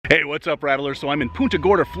Hey, what's up, Rattlers? So I'm in Punta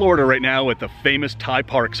Gorda, Florida right now at the famous Ty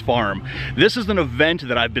Parks farm. This is an event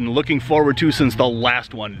that I've been looking forward to since the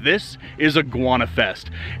last one. This is Iguanafest.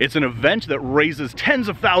 It's an event that raises tens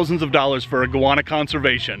of thousands of dollars for iguana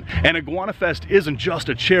conservation. And Iguanafest isn't just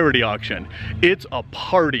a charity auction. It's a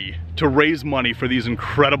party to raise money for these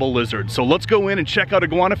incredible lizards. So let's go in and check out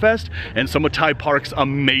Iguanafest and some of Ty Parks'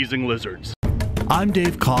 amazing lizards. I'm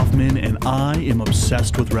Dāv Kaufman, and I am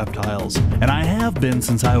obsessed with reptiles, and I have been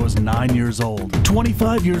since I was 9 years old.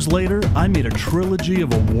 25 years later, I made a trilogy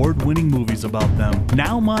of award-winning movies about them.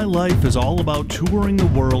 Now my life is all about touring the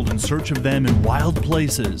world in search of them in wild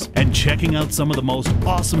places, and checking out some of the most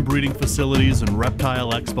awesome breeding facilities and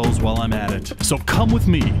reptile expos while I'm at it. So come with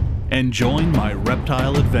me and join my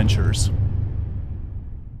Reptile Adventures.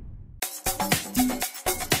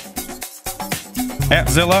 At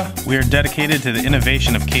Zilla, we are dedicated to the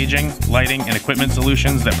innovation of caging, lighting, and equipment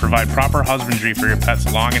solutions that provide proper husbandry for your pet's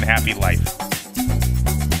long and happy life.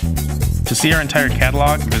 To see our entire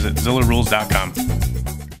catalog, visit zillarules.com.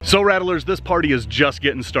 So Rattlers, this party is just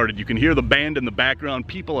getting started. You can hear the band in the background.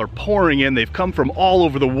 People are pouring in. They've come from all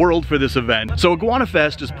over the world for this event. So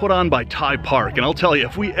Iguanafest is put on by Ty Park, and I'll tell you,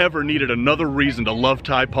 if we ever needed another reason to love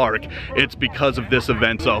Ty Park, it's because of this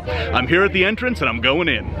event. So I'm here at the entrance and I'm going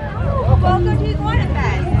in. Welcome to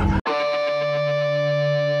Iguanafest.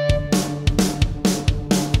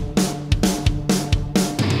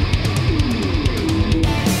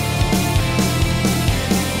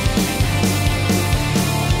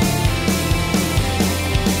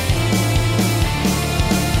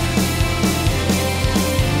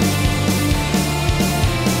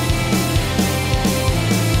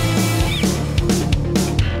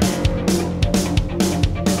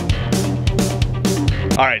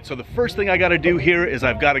 All right, so the first thing I gotta do here is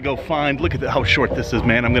I've gotta go find, look at how short this is,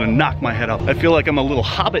 man. I'm gonna knock my head off. I feel like I'm a little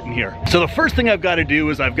hobbit in here. So the first thing I've gotta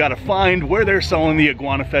do is I've gotta find where they're selling the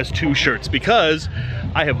Iguanafest 2 shirts, because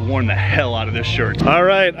I have worn the hell out of this shirt. All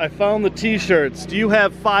right, I found the t-shirts. Do you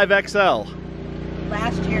have 5XL?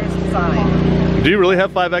 Last year's design. Do you really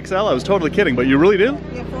have 5XL? I was totally kidding, but you really do?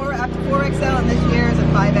 We have up to 4XL, and this year is a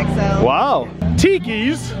 5XL. Wow.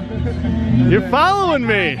 Tiki's? You're following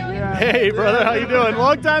me. Hey, brother, how you doing?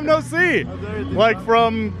 Long time no see. Like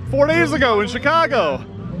from 4 days ago in Chicago.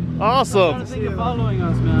 Awesome. You're following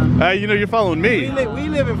us, man. You know, you're following me. We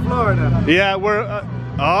live in Florida. Yeah, we're... oh,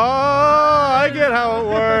 I get how it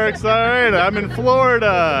works. All right, I'm in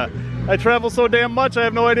Florida. I travel so damn much, I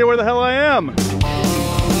have no idea where the hell I am.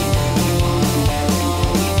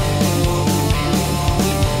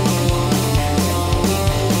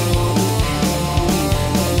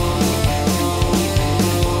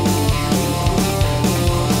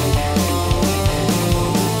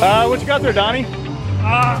 What you got there, Donnie?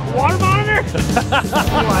 Water monitor?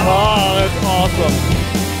 Oh, that's awesome.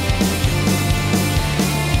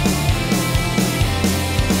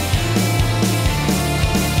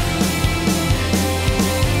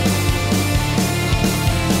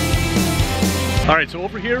 All right, so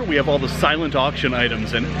over here we have all the silent auction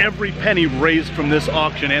items, and every penny raised from this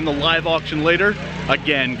auction and the live auction later,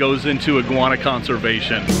 again, goes into iguana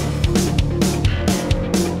conservation.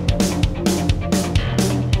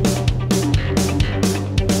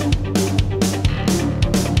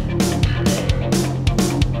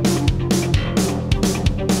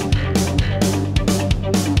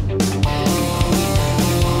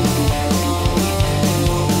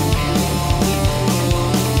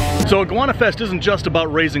 So Iguanafest isn't just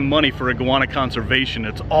about raising money for iguana conservation,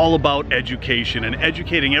 it's all about education and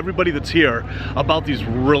educating everybody that's here about these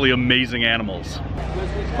really amazing animals.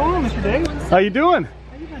 What's going on, Mr. Dave? How you doing?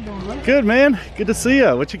 How you been doing, buddy? Good, man. Good to see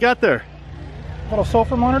you. What you got there? Little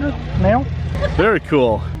sulfur monitor, male. Very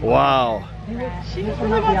cool. Wow. That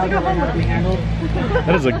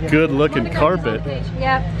is a good looking carpet.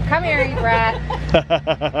 Yep, come here, you brat.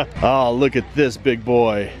 Oh, look at this big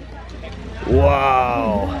boy.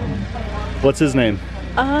 Wow. What's his name?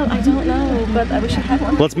 I don't know, but I wish I had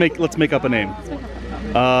one. Let's make up a name.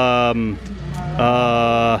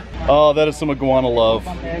 Oh, that is some iguana love.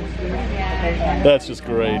 That's just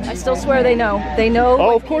great. I still swear they know. They know.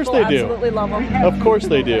 Oh, of course they do. Absolutely love them. Of course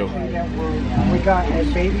they do. We got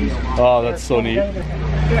babies. Oh, that's so neat.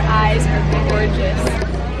 Your eyes are gorgeous.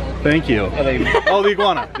 Thank you. Oh, the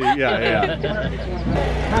iguana. Yeah.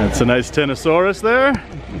 That's a nice Tenosaurus there.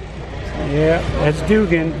 Yeah, that's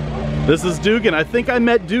Dugan. This is Dugan. I think I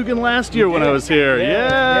met Dugan last year when I was here.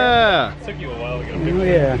 Yeah. It took you a while to get Oh,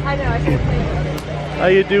 yeah. I know. I can't How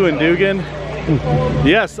you doing, Dugan?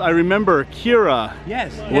 Yes, I remember Kira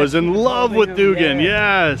was in love with Dugan.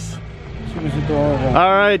 Yes. She was adorable.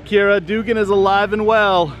 All right, Kira. Dugan is alive and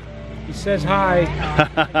well. He says hi.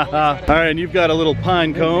 All right, and you've got a little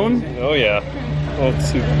pine cone. Oh yeah. Well,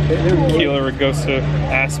 Tequila Ragosa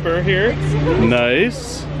Asper here.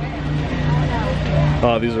 Nice.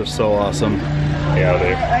 Oh, these are so awesome. Yeah,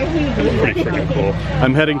 they're pretty freaking cool.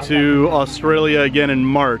 I'm heading to Australia again in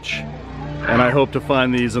March, and I hope to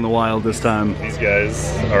find these in the wild this time. These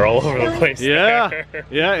guys are all over the place. Yeah, there.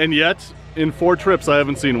 yeah, and yet in 4 trips I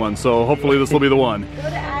haven't seen one, so hopefully this will be the one.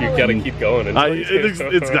 You gotta keep going. It's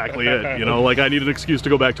exactly it, you know, like I need an excuse to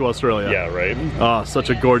go back to Australia. Yeah, right? Oh, such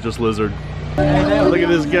a gorgeous lizard. Look at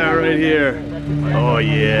this guy right here. Oh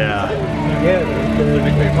yeah.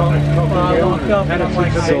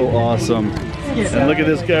 So awesome. And look at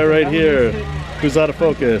this guy right here, who's out of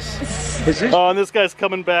focus. Oh, and this guy's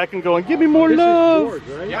coming back and going, give me more love.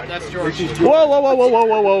 Yeah, that's George. Whoa, whoa, whoa, whoa,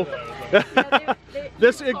 whoa, whoa, whoa.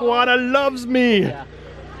 This iguana loves me.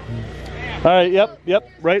 All right, yep,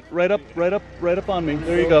 right up on me.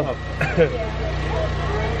 There you go. All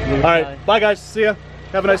right, bye guys, see ya.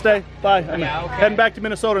 Have a nice day. Bye. I'm heading back to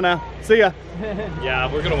Minnesota now. See ya.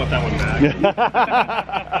 Yeah, we're gonna want that one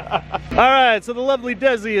back. All right, so the lovely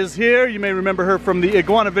Desi is here. You may remember her from the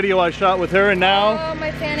iguana video I shot with her, and now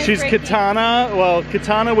my fan is she's breaking. Katana. Well,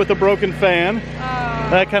 Katana with a broken fan.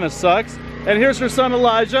 That kind of sucks. And here's her son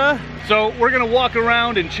Elijah. So we're gonna walk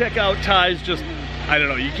around and check out Ty's just, I don't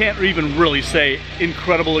know, you can't even really say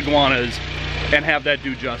incredible iguanas and have that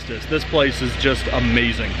do justice. This place is just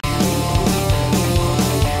amazing.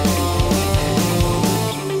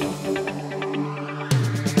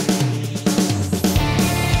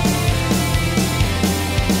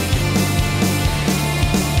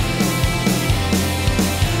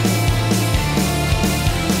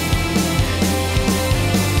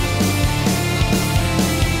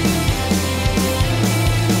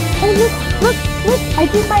 Look, I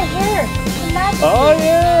did my hair. Imagine Oh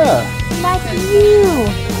yeah! Imagine you.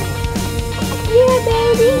 Yeah,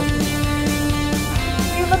 baby.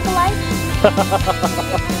 You look alike.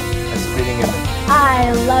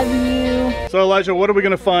 I love you. So Elijah, what are we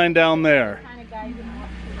gonna find down there?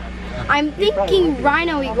 I'm thinking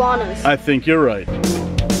rhino iguanas. I think you're right.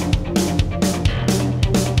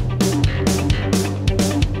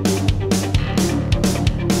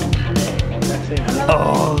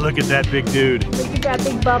 Oh, look at that big dude. Look at that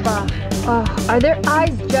big bubba. Oh, are their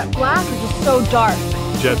eyes jet black or just so dark?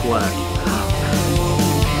 Jet black.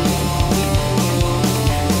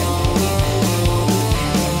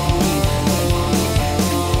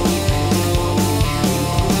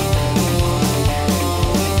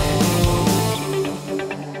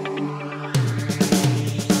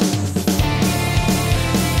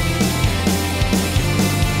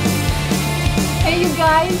 Hey, you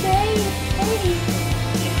guys. Hey.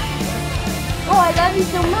 Oh, I love you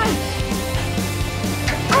so much.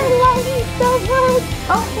 I love you so much.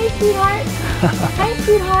 Oh, hey, sweetheart. Hi,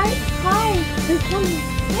 sweetheart. Hi. They're coming.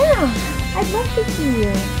 Yeah, I'd love to see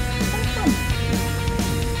you. Come.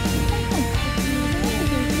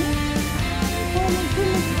 Oh, my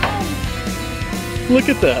goodness. Hi. Look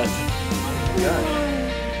at that.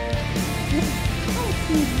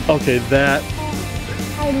 Okay, that.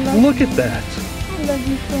 I love Look you. at that. I love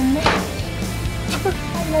you so much.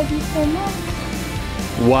 I love you so much.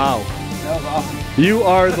 Wow. That was awesome. You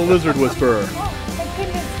are the lizard whisperer. Oh, my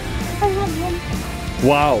goodness. I love him.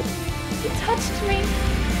 Wow. He touched me.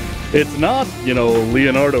 It's not, you know,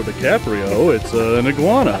 Leonardo DiCaprio, it's an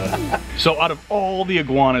iguana. So out of all the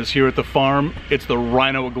iguanas here at the farm, it's the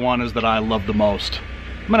rhino iguanas that I love the most.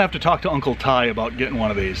 I'm gonna have to talk to Uncle Ty about getting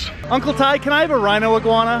one of these. Uncle Ty, can I have a rhino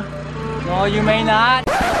iguana? No, you may not.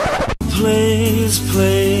 Please,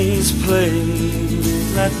 please,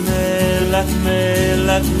 please, let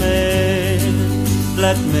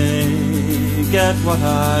me get what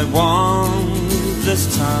I want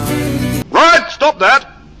this time. Right, stop that!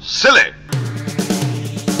 Silly!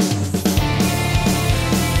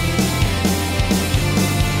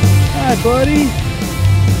 Hi, buddy.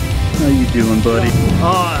 How you doing, buddy?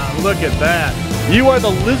 Oh, look at that. You are the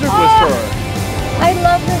lizard whisperer. I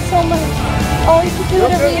love her so much. Oh, you can do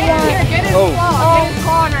whatever you want. Get his Oh. claw. Get his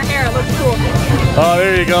claw in her hair. It looks cool. Oh,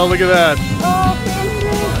 there you go. Look at that. Oh, thank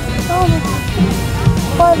you. Oh, my goodness.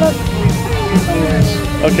 Oh, I love you so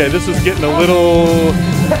much. Okay, this is getting a little.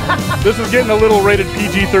 This is getting a little rated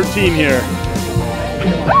PG-13 here.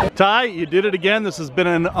 Ty, you did it again. This has been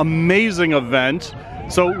an amazing event.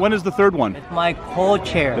 So when is the third one? My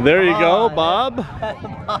co-chair. There you go, Bob.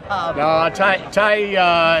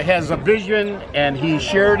 Ty has a vision and he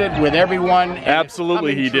shared it with everyone. And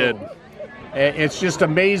Absolutely, he did. It's just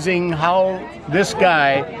amazing how this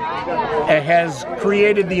guy has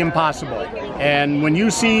created the impossible. And when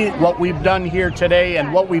you see what we've done here today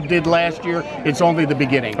and what we did last year, it's only the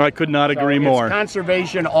begining. I could not agree more. It's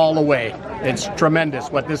conservation all the way. It's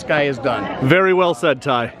tremendous what this guy has done. Very well said,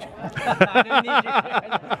 Ty.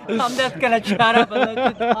 I'm just gonna shut up and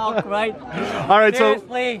let you talk, right? All right,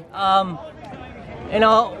 seriously, you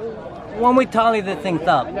know, when we tally the things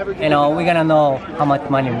up, you know, we're gonna know how much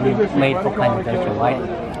money we made for conservation, right?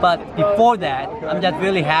 But before that, I'm just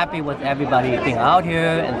really happy with everybody being out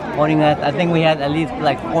here and supporting us. I think we had at least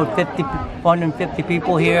like 450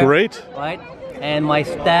 people here. Great. Right? And my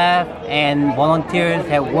staff and volunteers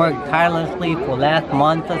have worked tirelessly for last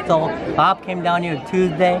month or so. Bob came down here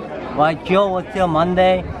Tuesday, right? Joe was here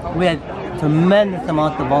Monday. We had tremendous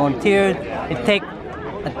amounts of volunteers. It takes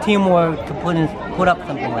a teamwork to put up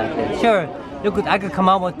something like this. Sure, I could come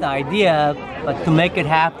up with the idea, but to make it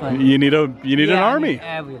happen, you need an army.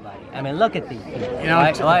 Everybody. I mean, look at these people. You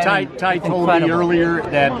know, Ty told me earlier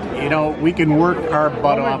that, you know, we can work our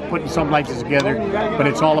butt off putting something like this together, but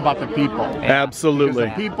it's all about the people. Absolutely.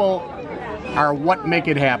 Because the people are what make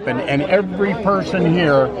it happen, and every person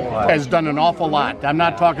here has done an awful lot. I'm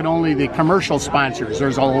not talking only the commercial sponsors.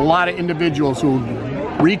 There's a lot of individuals who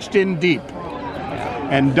reached in deep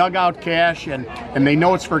and dug out cash, and they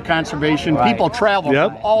know it's for conservation. Right. People travel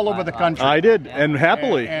from all over the country. I did, and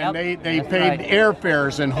happily. And they paid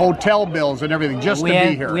airfares and hotel bills and everything just to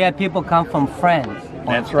be here. We had people come from friends.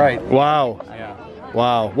 That's right. Wow.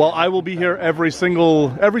 Wow. Well, I will be here every single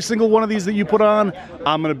one of these that you put on.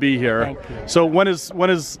 I'm going to be here. Thank you. So when is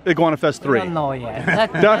Iguanafest 3? I don't know yet.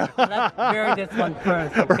 Let's bury this one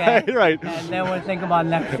first, okay? Right. And then we'll think about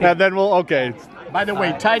next year. And then okay. By the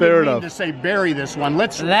way, Ty didn't mean to say bury this one.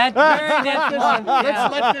 Let's bury this one.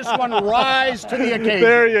 Let's let this one rise to the occasion.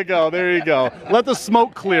 There you go. There you go. Let the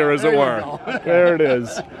smoke clear, as it were. There it is.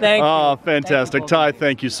 Thank you. Oh, fantastic. Ty,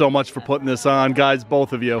 thank you so much for putting this on. Guys,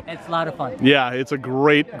 both of you. It's a lot of fun. Yeah, it's a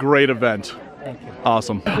great event. Thank you.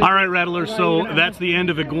 Awesome. All right, Rattlers, so that's the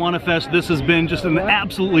end of Iguanafest. This has been just an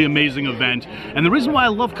absolutely amazing event. And the reason why I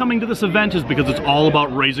love coming to this event is because it's all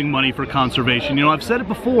about raising money for conservation. You know, I've said it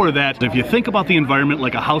before that if you think about the environment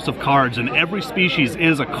like a house of cards, and every species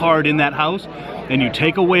is a card in that house, and you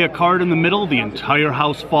take away a card in the middle, the entire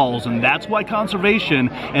house falls. And that's why conservation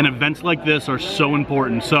and events like this are so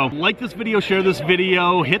important. So like this video, share this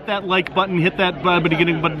video, hit that like button, hit that button,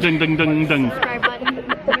 ding, ding, ding, ding.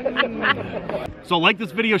 So like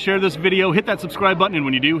this video, share this video, hit that subscribe button, and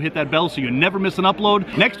when you do, hit that bell so you never miss an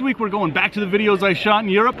upload. Next week, we're going back to the videos I shot in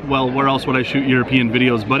Europe. Well, where else would I shoot European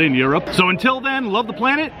videos but in Europe? So until then, love the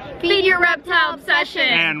planet, Feed your reptile obsession,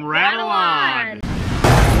 and rattle on!